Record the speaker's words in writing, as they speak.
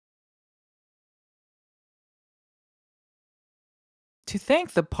To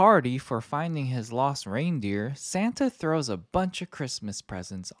thank the party for finding his lost reindeer, Santa throws a bunch of Christmas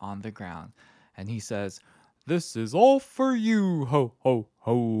presents on the ground, and he says, "This is all for you, ho ho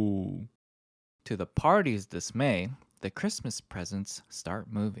ho." To the party's dismay, the Christmas presents start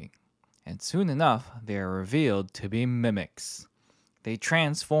moving, and soon enough they are revealed to be mimics. They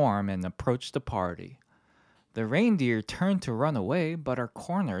transform and approach the party. The reindeer turn to run away but are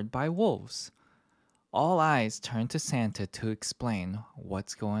cornered by wolves. All eyes turn to Santa to explain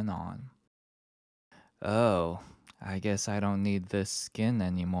what's going on. "Oh, I guess I don't need this skin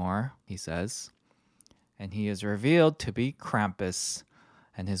anymore," he says. And he is revealed to be Krampus,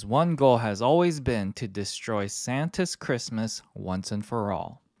 and his one goal has always been to destroy Santa's Christmas once and for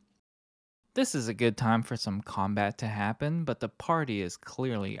all. This is a good time for some combat to happen, but the party is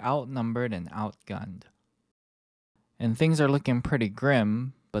clearly outnumbered and outgunned. And things are looking pretty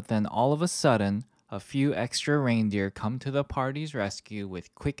grim, but then all of a sudden, a few extra reindeer come to the party's rescue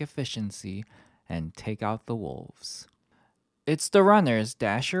with quick efficiency and take out the wolves. It's the runners,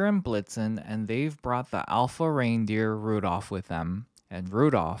 Dasher and Blitzen, and they've brought the alpha reindeer Rudolph with them, and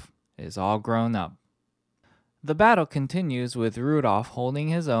Rudolph is all grown up. The battle continues with Rudolph holding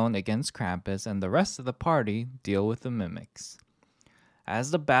his own against Krampus, and the rest of the party deal with the mimics.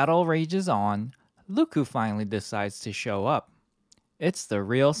 As the battle rages on, Luku finally decides to show up. It's the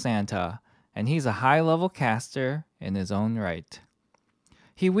real Santa, and he's a high-level caster in his own right.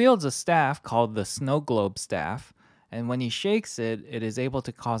 He wields a staff called the Snow Globe Staff, and when he shakes it, it is able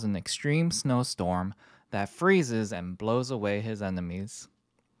to cause an extreme snowstorm that freezes and blows away his enemies.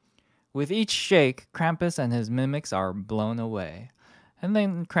 With each shake, Krampus and his mimics are blown away. And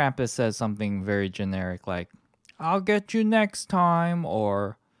then Krampus says something very generic like, "I'll get you next time,"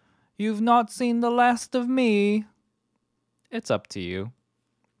 or "You've not seen the last of me." It's up to you.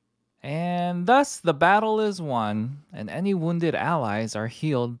 And thus the battle is won, and any wounded allies are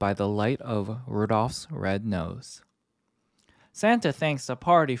healed by the light of Rudolph's red nose. Santa thanks the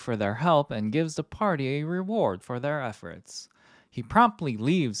party for their help and gives the party a reward for their efforts. He promptly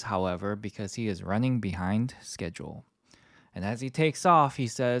leaves, however, because he is running behind schedule. And as he takes off, he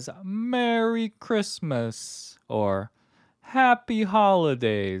says, "Merry Christmas," or "Happy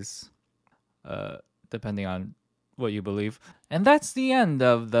Holidays," depending on what you believe. And that's the end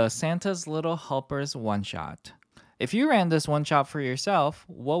of the Santa's Little Helpers one-shot. If you ran this one-shot for yourself,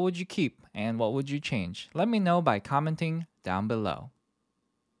 what would you keep and what would you change? Let me know by commenting down below.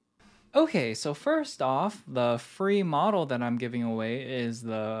 Okay, so first off, the free model that I'm giving away is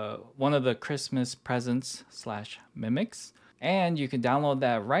one of the Christmas presents / mimics. And you can download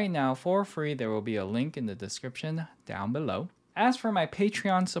that right now for free. There will be a link in the description down below. As for my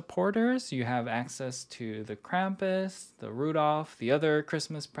Patreon supporters, you have access to the Krampus, the Rudolph, the other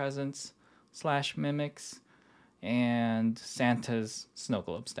Christmas presents / mimics, and Santa's Snow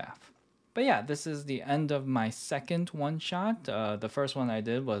Globe Staff. But yeah, this is the end of my second one-shot. The first one I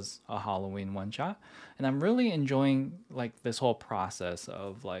did was a Halloween one-shot, and I'm really enjoying like this whole process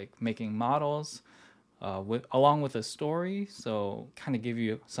of like making models along with a story. So kind of give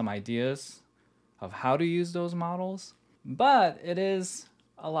you some ideas of how to use those models. But it is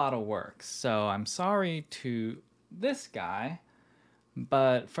a lot of work, so I'm sorry to this guy,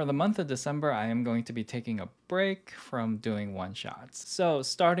 but for the month of December, I am going to be taking a break from doing one-shots. So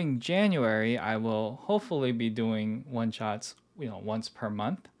starting January, I will hopefully be doing one-shots, once per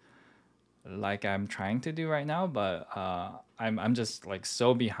month, like I'm trying to do right now, but I'm just like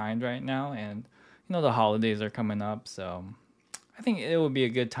so behind right now, and the holidays are coming up, so I think it would be a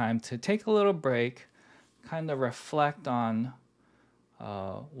good time to take a little break, kind of reflect on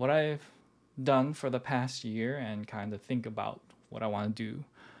what I've done for the past year and kind of think about what I want to do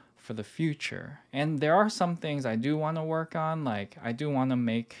for the future. And there are some things I do want to work on, like I do want to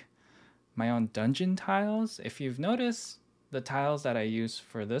make my own dungeon tiles. If you've noticed the tiles that I use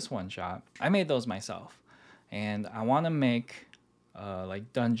for this one shot, I made those myself. And I want to make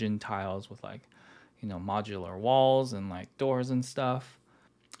like dungeon tiles with like, modular walls and like doors and stuff.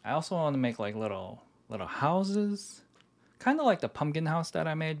 I also want to make like little houses, kind of like the pumpkin house that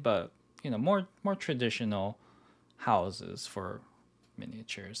I made, but more traditional houses for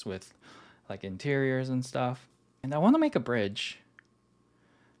miniatures with like interiors and stuff. And I want to make a bridge.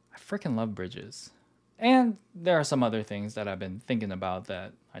 I freaking love bridges. And there are some other things that I've been thinking about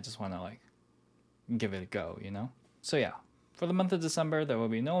that I just want to like give it a go, So yeah, for the month of December there will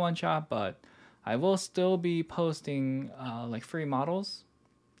be no one shot, but I will still be posting like free models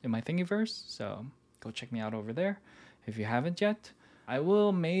in my Thingiverse, so go check me out over there if you haven't yet. I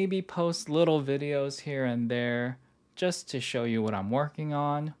will maybe post little videos here and there just to show you what I'm working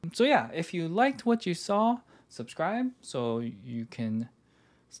on. So yeah, if you liked what you saw, subscribe so you can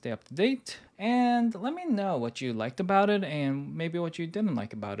stay up to date. And let me know what you liked about it and maybe what you didn't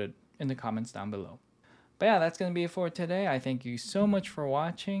like about it in the comments down below. But yeah, that's going to be it for today. I thank you so much for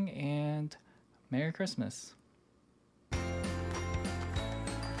watching and Merry Christmas.